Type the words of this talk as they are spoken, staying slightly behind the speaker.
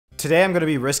Today I'm going to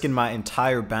be risking my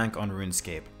entire bank on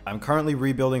RuneScape. I'm currently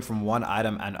rebuilding from one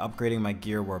item and upgrading my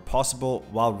gear where possible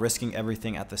while risking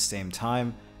everything at the same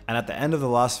time, and at the end of the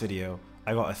last video,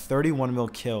 I got a 31 mil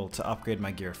kill to upgrade my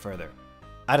gear further.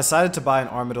 I decided to buy an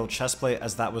armadyl chestplate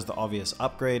as that was the obvious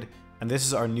upgrade, and this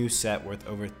is our new set worth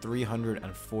over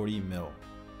 340 mil,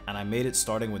 and I made it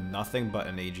starting with nothing but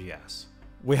an AGS.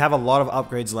 We have a lot of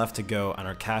upgrades left to go and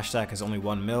our cash stack is only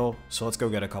 1 mil, so let's go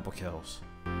get a couple kills.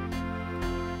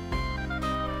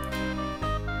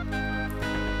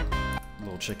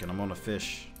 Chicken, I'm on a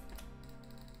fish.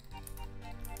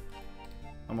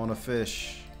 I'm on a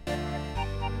fish.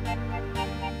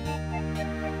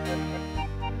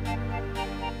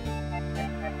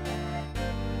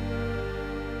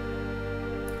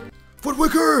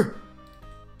 Voidwaker!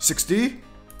 60?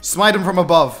 Smite him from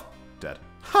above. Dead.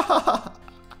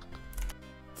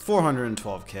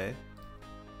 412k.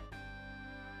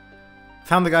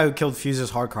 Found the guy who killed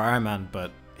Fuse's hardcore Iron Man, but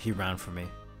he ran from me.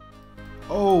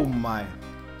 Oh my.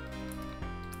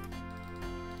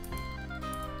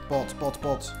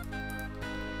 Bots.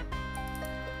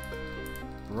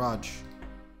 Raj.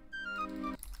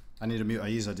 I need to mute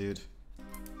Aiza, dude.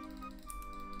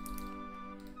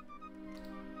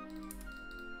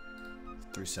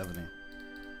 $370.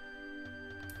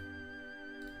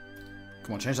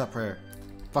 Come on, change that prayer.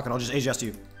 Fuck it, I'll just AGS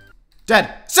you.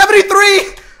 Dead!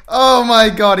 73! Oh my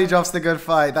god, he drops the good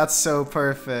fight. That's so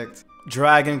perfect.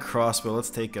 Dragon crossbow, let's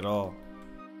take it all.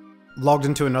 Logged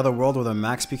into another world with a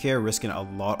max PK, risking a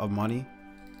lot of money.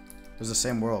 It was the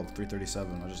same world,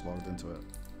 337. I just logged into it.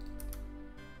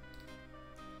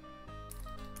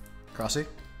 Crossy?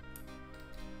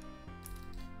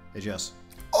 AGS.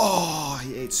 Oh,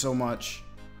 he ate so much.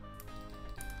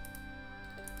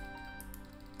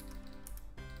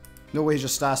 No way, he's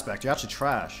just stat spec. You're actually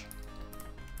trash.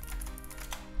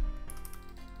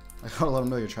 I gotta let him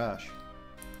know you're trash.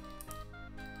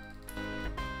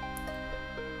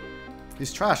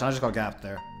 He's trash and I just got gapped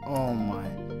there. Oh my.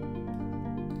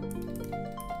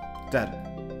 Dead.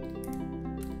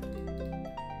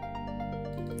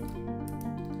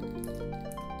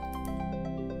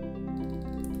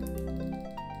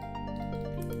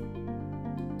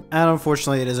 And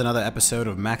unfortunately it is another episode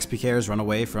of Max PKers run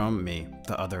away from me,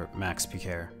 the other Max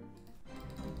PKer.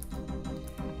 I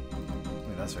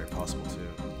mean, that's very possible too.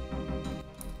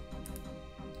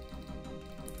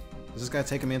 Is this guy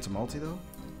taking me into multi though?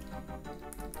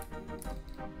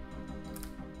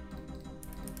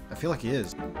 I feel like he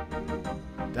is.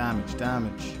 Damage.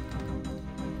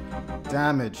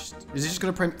 Damaged. Is he just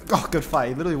gonna pray? Oh, good fight.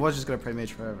 He literally was just gonna pray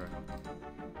mage forever.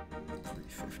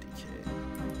 350k.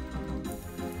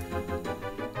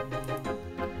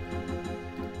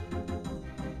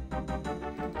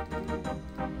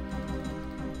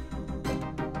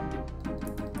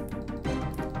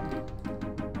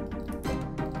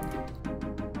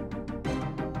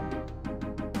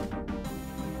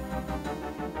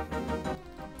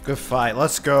 Good fight.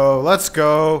 Let's go.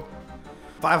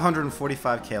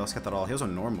 545k. Let's get that all. He was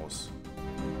on normals.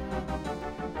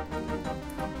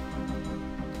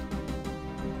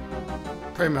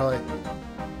 Pray melee.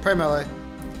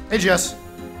 AGS.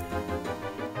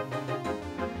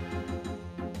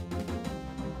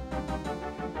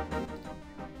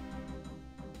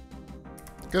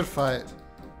 Good fight.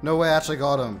 No way I actually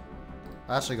got him.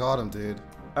 Dude.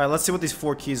 Alright, let's see what these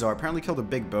 4 keys are. Apparently killed a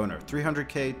big boner.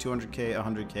 300k, 200k,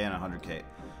 100k, and 100k.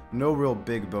 No real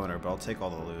big boner, but I'll take all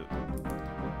the loot.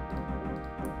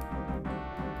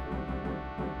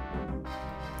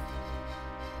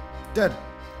 Dead!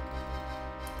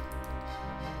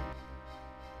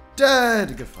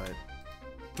 Good fight.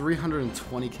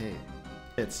 320k.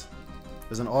 Hits.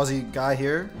 There's an Aussie guy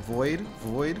here. Void.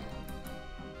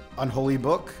 Unholy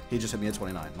book. He just hit me at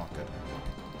 29. Not good.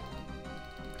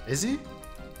 Is he?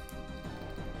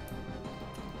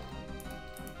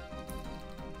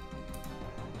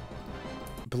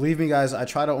 Believe me guys, I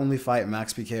try to only fight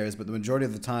max PKers, but the majority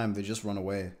of the time they just run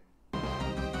away.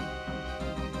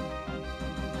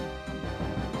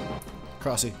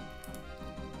 Crossy.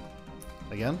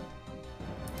 Again?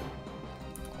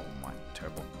 Oh my,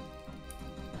 terrible.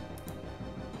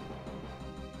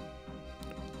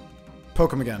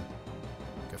 Poke him again.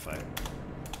 Good fight.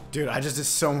 Dude, I just did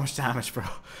so much damage, bro.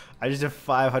 I just did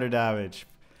 500 damage.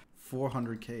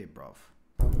 400k, bro.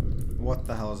 What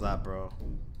the hell is that, bro?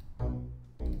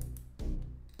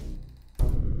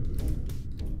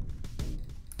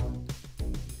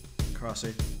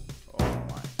 Crossy. Oh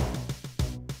my.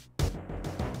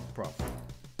 Bro.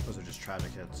 Those are just tragic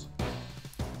hits.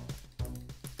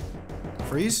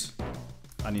 Freeze?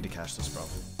 I need to catch this, bro.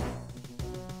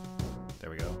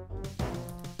 There we go.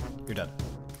 You're dead.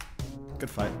 Good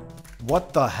fight.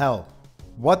 What the hell?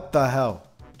 What the hell?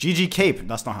 GG Cape.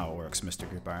 That's not how it works, Mr.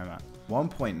 Group Iron Man.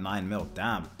 1.9 mil.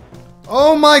 Damn.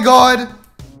 Oh my god!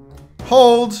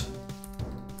 Hold.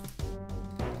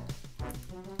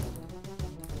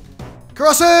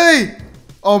 Crossy!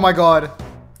 Oh my god.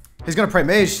 He's gonna pray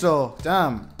mage still.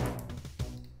 Damn.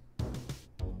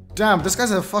 Damn, this guy's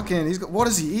a fucking... what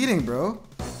is he eating, bro?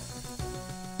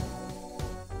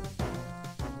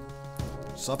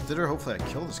 Sup, Ditter? Hopefully I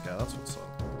kill this guy. That's what's up.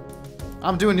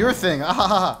 I'm doing your thing.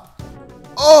 Ah!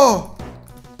 Oh!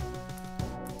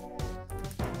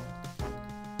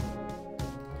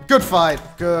 Good fight.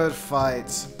 Good fight.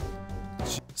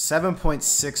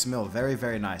 7.6 mil. Very,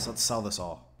 very nice. Let's sell this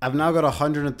all. I've now got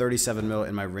 137 mil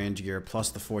in my range gear plus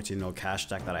the 14 mil cash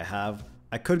stack that I have.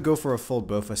 I could go for a full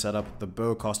Bofa setup. The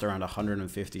bow cost around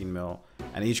 115 mil,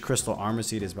 and each crystal armor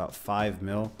seed is about 5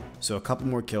 mil, so a couple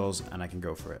more kills and I can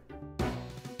go for it.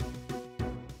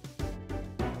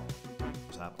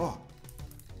 What's that? Oh!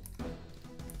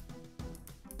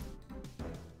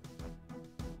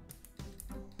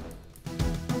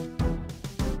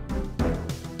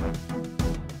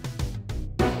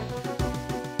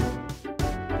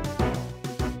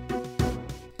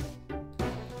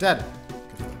 Dead.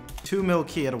 2 mil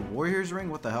key at a warrior's ring?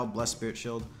 What the hell? Blessed spirit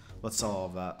shield. Let's sell all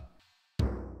of that.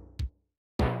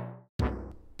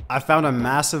 I found a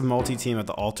massive multi-team at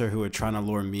the altar who were trying to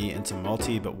lure me into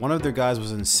multi, but one of their guys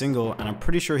was in single, and I'm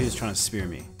pretty sure he was trying to spear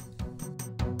me.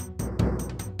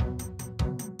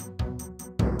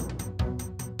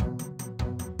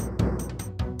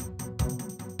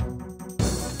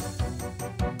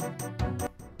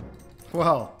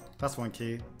 Well, that's one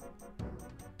key.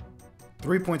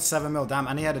 3.7 mil, damn,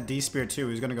 and he had a D spear too.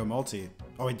 He was gonna go multi.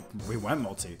 Oh, we went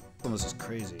multi. This is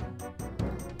crazy.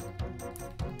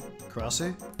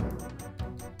 Crossy?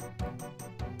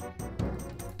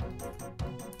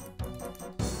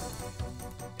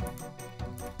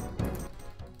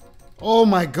 Oh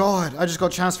my god, I just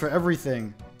got chance for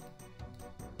everything.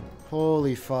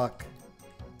 Holy fuck.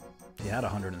 He had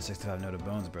 165 noted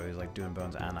bones, bro. He's like doing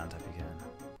bones and anti-Pking.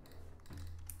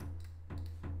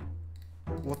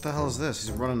 What the hell is this?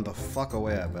 He's running the fuck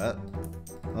away, I bet.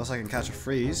 Unless I can catch a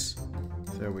freeze.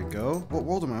 There we go. What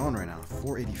world am I on right now?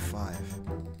 485.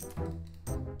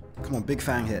 Come on, big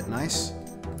fang hit. Nice.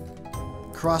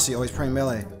 Crossy. Oh, he's praying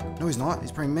melee. No, he's not.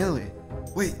 He's praying melee.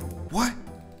 Wait, what?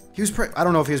 He was praying... I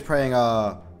don't know if he was praying,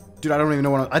 Dude, I don't even know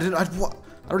what I don't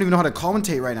even know how to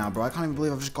commentate right now, bro. I can't even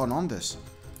believe I've just gone on this.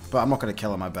 But I'm not gonna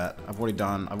kill him, I bet. I've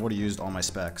already used all my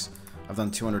specs. I've done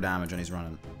 200 damage and he's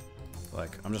running.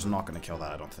 Like, I'm just not gonna kill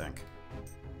that, I don't think.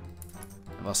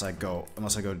 Unless I go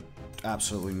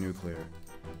absolutely nuclear.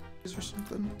 Is there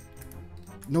something?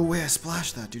 No way I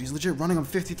splashed that, dude. He's legit running on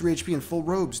 53 HP in full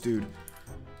robes, dude.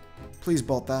 Please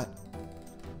bolt that.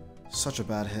 Such a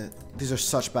bad hit. These are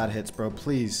such bad hits, bro.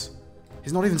 Please.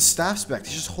 He's not even staff spec.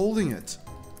 He's just holding it.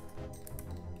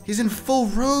 He's in full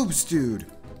robes, dude.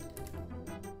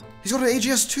 He's got an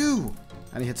AGS too.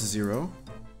 And he hits a 0.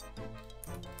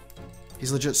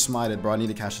 He's legit smited, bro. I need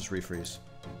to catch this refreeze.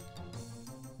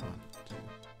 1, 2, 3,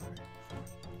 4.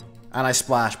 And I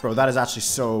splash, bro. That is actually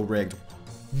so rigged.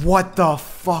 What the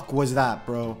fuck was that,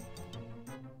 bro?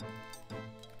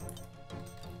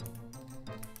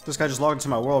 This guy just logged into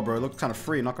my world, bro. It looked kind of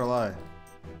free, not gonna lie.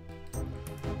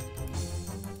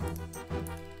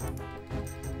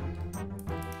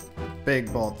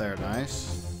 Big bolt there,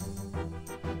 nice.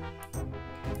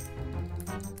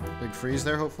 Big freeze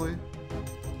there, hopefully.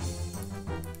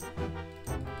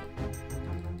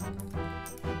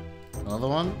 Another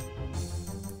one.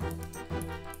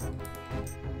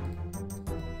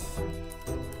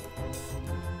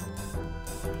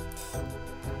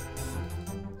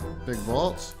 Big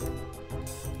vault.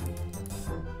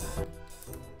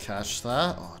 Catch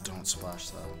that. Oh, don't splash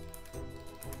that.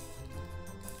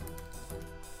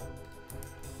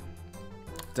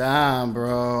 Damn,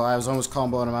 bro. I was almost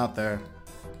comboing him out there.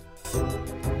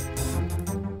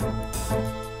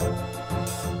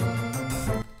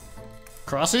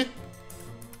 Crossy?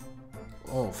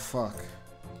 Oh, fuck.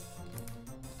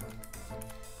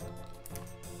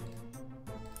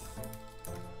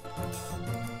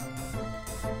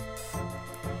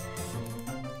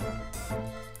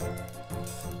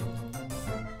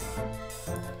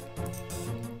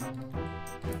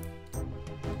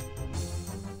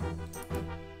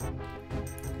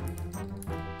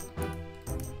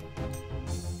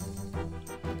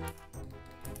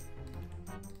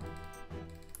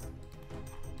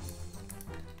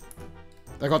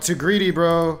 I got too greedy,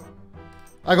 bro.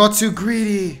 I got too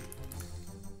greedy.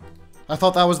 I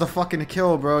thought that was the fucking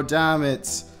kill, bro. Damn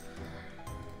it.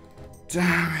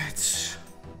 Damn it.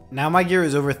 Now my gear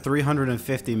is over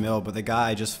 350 mil, but the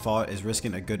guy I just fought is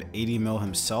risking a good 80 mil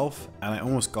himself, and I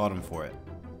almost got him for it.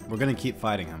 We're gonna keep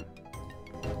fighting him.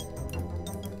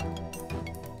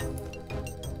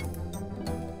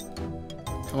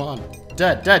 Come on.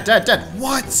 Dead, dead, dead, dead.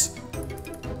 What?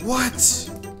 What?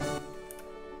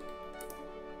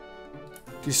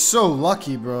 He's so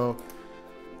lucky, bro.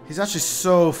 He's actually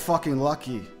so fucking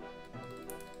lucky.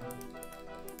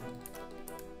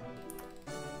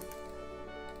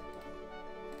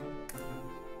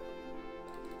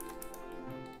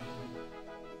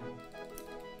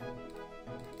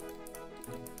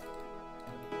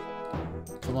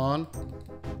 Come on.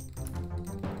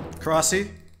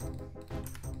 Crossy.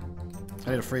 I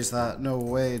need to freeze that. No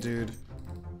way, dude.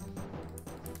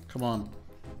 Come on.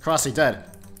 Crossy, dead.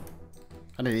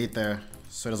 I need to eat there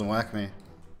so he doesn't whack me.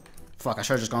 Fuck, I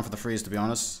should have just gone for the freeze, to be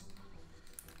honest.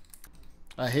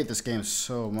 I hate this game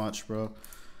so much, bro.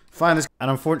 Find this. And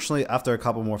unfortunately, after a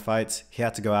couple more fights, he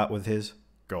had to go out with his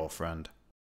girlfriend.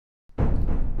 Oh,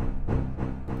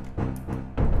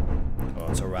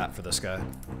 it's a wrap for this guy.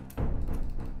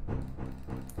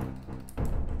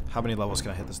 How many levels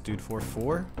can I hit this dude for?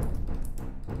 4?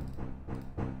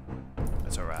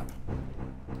 It's a wrap.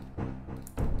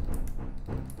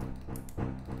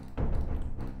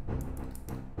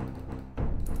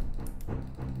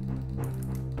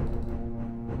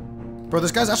 Bro,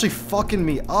 this guy's actually fucking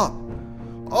me up.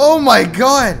 Oh my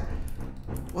god!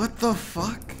 What the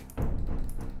fuck?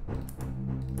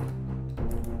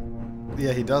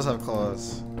 Yeah, he does have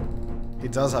claws. He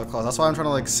does have claws. That's why I'm trying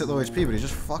to like sit low HP, but he's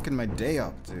just fucking my day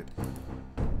up, dude.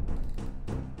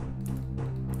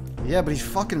 Yeah, but he's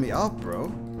fucking me up,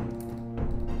 bro.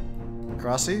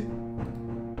 Crossy?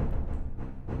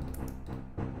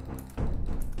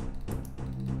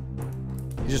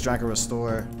 He just drank a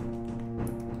restore.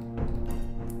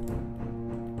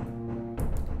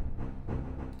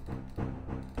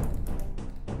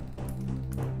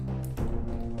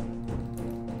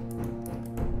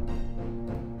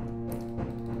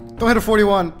 Don't hit a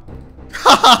 41.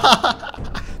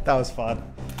 That was fun.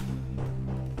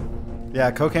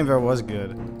 Yeah, Cocaine Bear was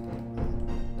good.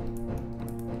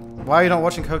 Why are you not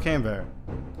watching Cocaine Bear?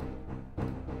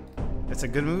 It's a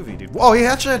good movie, dude. Whoa, he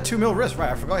actually had 2 mil wrist. Right,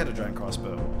 I forgot he had a giant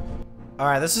crossbow.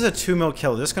 Alright, this is a 2 mil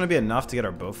kill. Is this going to be enough to get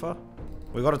our Bofa?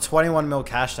 We got a 21 mil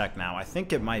cash stack now. I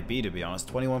think it might be, to be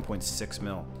honest. 21.6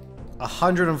 mil.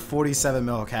 147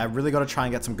 mil. Okay, I really got to try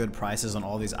and get some good prices on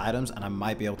all these items, and I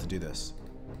might be able to do this.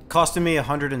 Costing me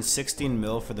 116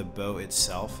 mil for the bow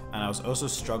itself, and I was also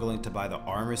struggling to buy the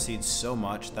armor seeds so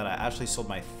much that I actually sold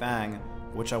my Fang,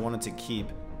 which I wanted to keep,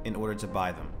 in order to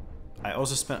buy them. I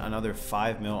also spent another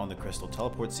 5 mil on the crystal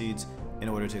teleport seeds in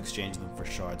order to exchange them for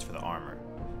shards for the armor.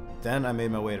 Then I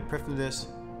made my way to Prifnidus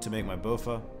to make my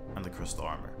Bofa and the crystal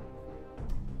armor.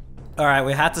 Alright,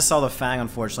 we had to sell the Fang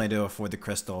unfortunately to afford the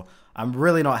crystal. I'm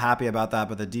really not happy about that,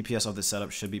 but the DPS of this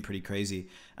setup should be pretty crazy,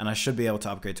 and I should be able to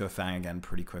upgrade to a Fang again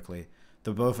pretty quickly.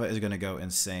 The Bofa is going to go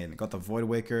insane. Got the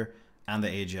voidwaker and the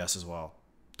AGS as well.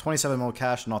 27 mil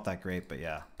cash, not that great, but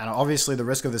yeah. And obviously the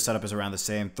risk of this setup is around the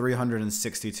same,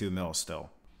 362 mil still.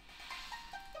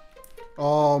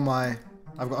 Oh my.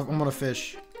 I'm on a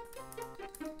fish.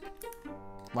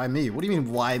 Why me? What do you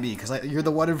mean, why me? Because you're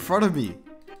the one in front of me.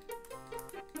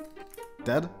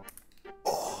 Dead?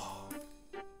 Oh.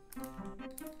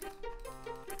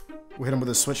 We hit him with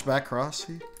a switchback cross.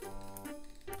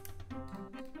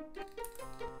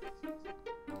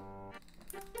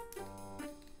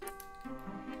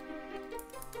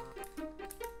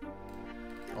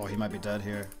 Oh, he might be dead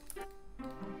here.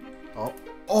 Oh.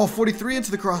 Oh, 43 into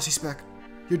the crossy spec.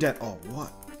 You're dead. Oh,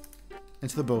 what?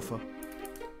 Into the Bofa.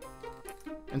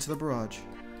 Into the barrage.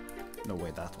 No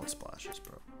way, that's what splashes,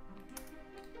 bro.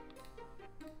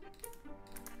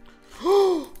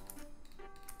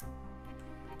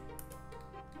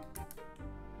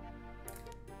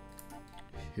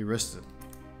 He risked it.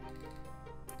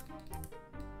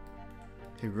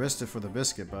 He risked it for the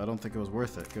biscuit, but I don't think it was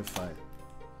worth it. Good fight.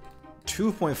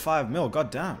 2.5 mil,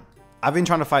 goddamn. I've been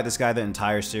trying to fight this guy the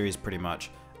entire series pretty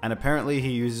much, and apparently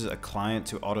he uses a client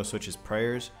to auto switch his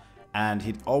prayers, and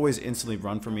he'd always instantly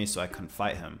run for me so I couldn't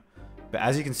fight him. But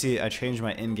as you can see, I changed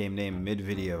my in-game name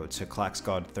mid-video to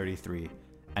ClaxGod33,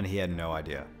 and he had no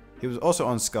idea. He was also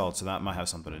on Skull, so that might have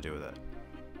something to do with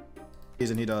it.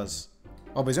 And he does.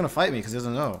 Oh, but he's gonna fight me because he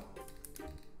doesn't know.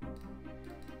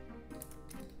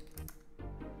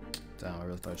 Damn, I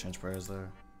really thought I changed prayers there.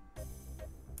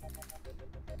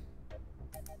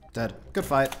 Dead. Good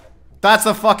fight. That's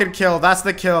the fucking kill. That's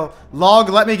the kill. Log,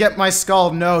 let me get my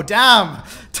skull. No, damn.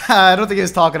 I don't think he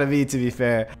was talking to me, to be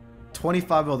fair.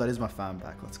 25 mil, that is my fan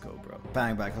back. Let's go, bro.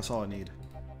 Bang back. That's all I need.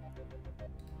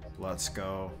 Let's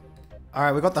go.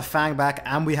 Alright, we got the Fang back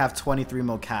and we have 23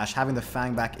 mil cash. Having the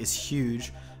Fang back is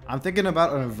huge. I'm thinking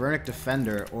about an Avernic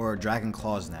Defender or Dragon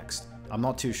Claws next. I'm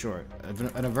not too sure. An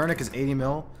Avernic is 80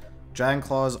 mil. Dragon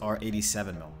Claws are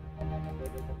 87 mil.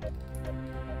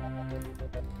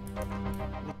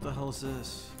 What the hell is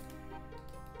this?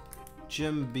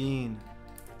 Jim Bean.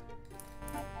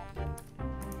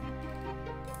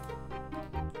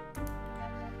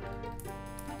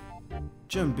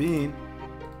 Jim Bean?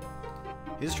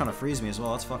 He's just trying to freeze me as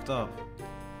well. That's fucked up.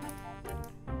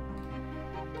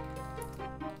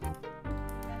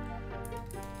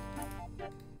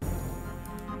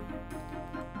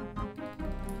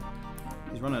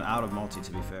 He's running out of multi,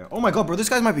 to be fair. Oh my god, bro, this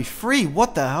guy might be free.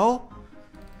 What the hell?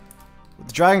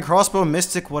 The Dragon Crossbow,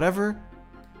 Mystic, whatever.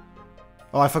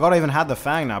 Oh, I forgot I even had the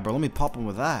Fang now, bro. Let me pop him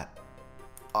with that.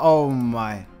 Oh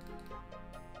my.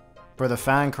 Bro, the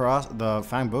Fang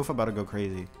buff about to go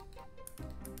crazy.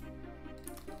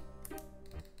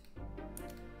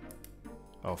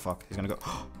 Oh fuck, he's gonna go.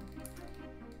 Oh,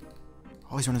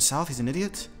 he's running south. He's an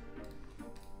idiot.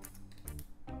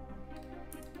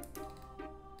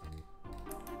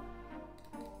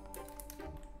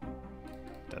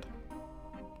 Dead.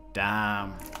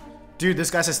 Damn. Dude, this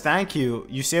guy says thank you.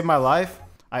 You saved my life.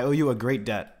 I owe you a great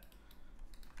debt.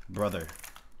 Brother.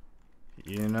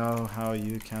 You know how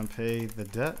you can pay the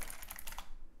debt?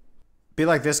 Be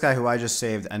like this guy who I just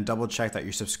saved and double check that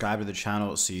you're subscribed to the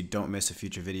channel so you don't miss a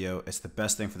future video. It's the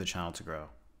best thing for the channel to grow.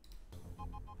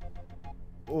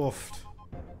 Oof.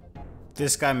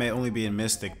 This guy may only be in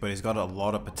Mystic, but he's got a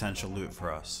lot of potential loot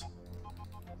for us.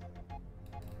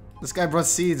 This guy brought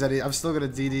seeds and I'm still gonna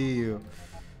DD you.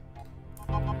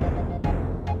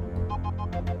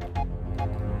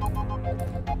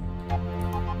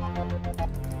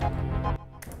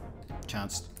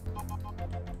 Chanced.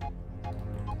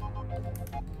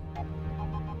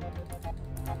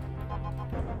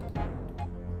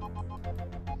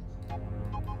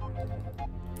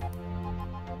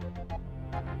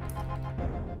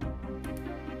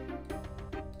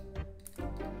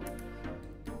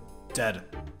 Dead.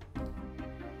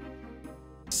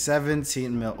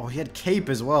 17 mil. Oh, he had cape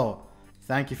as well.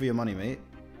 Thank you for your money, mate.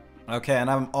 Okay, and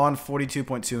I'm on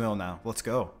 42.2 mil now. Let's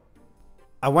go.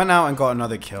 I went out and got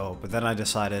another kill, but then I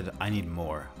decided I need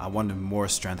more. I wanted more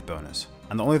strength bonus.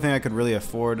 And the only thing I could really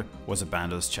afford was a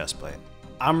Bando's chestplate.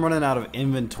 I'm running out of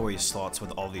inventory slots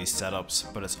with all these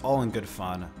setups, but it's all in good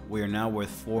fun. We are now worth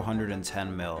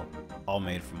 410 mil, all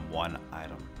made from one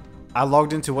item. I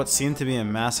logged into what seemed to be a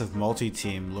massive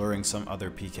multi-team luring some other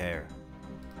PKer.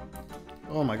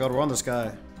 Oh my god, we're on this guy.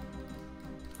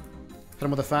 Hit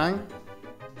him with a Fang.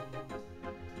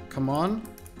 Come on.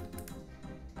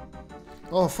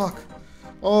 Oh fuck.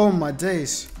 Oh my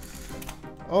days.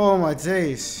 Oh my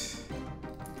days.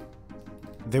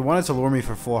 They wanted to lure me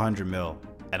for 400 mil,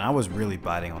 and I was really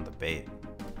biting on the bait.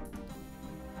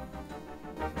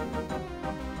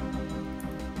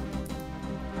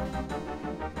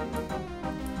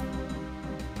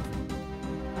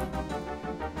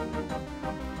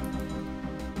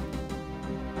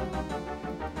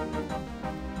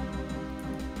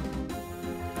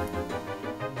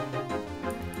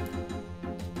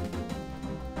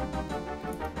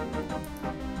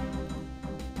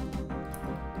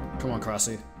 Come on,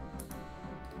 Crossy.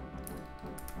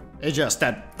 AJ's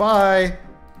dead. Bye!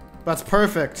 That's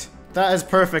perfect. That is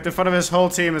perfect. In front of his whole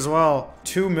team as well.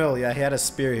 2 mil. Yeah, he had a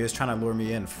spear. He was trying to lure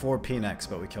me in. 4 Pnex,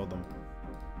 but we killed him.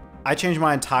 I changed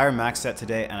my entire max set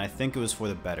today, and I think it was for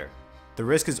the better. The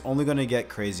risk is only going to get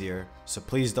crazier, so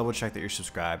please double check that you're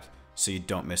subscribed so you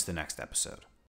don't miss the next episode.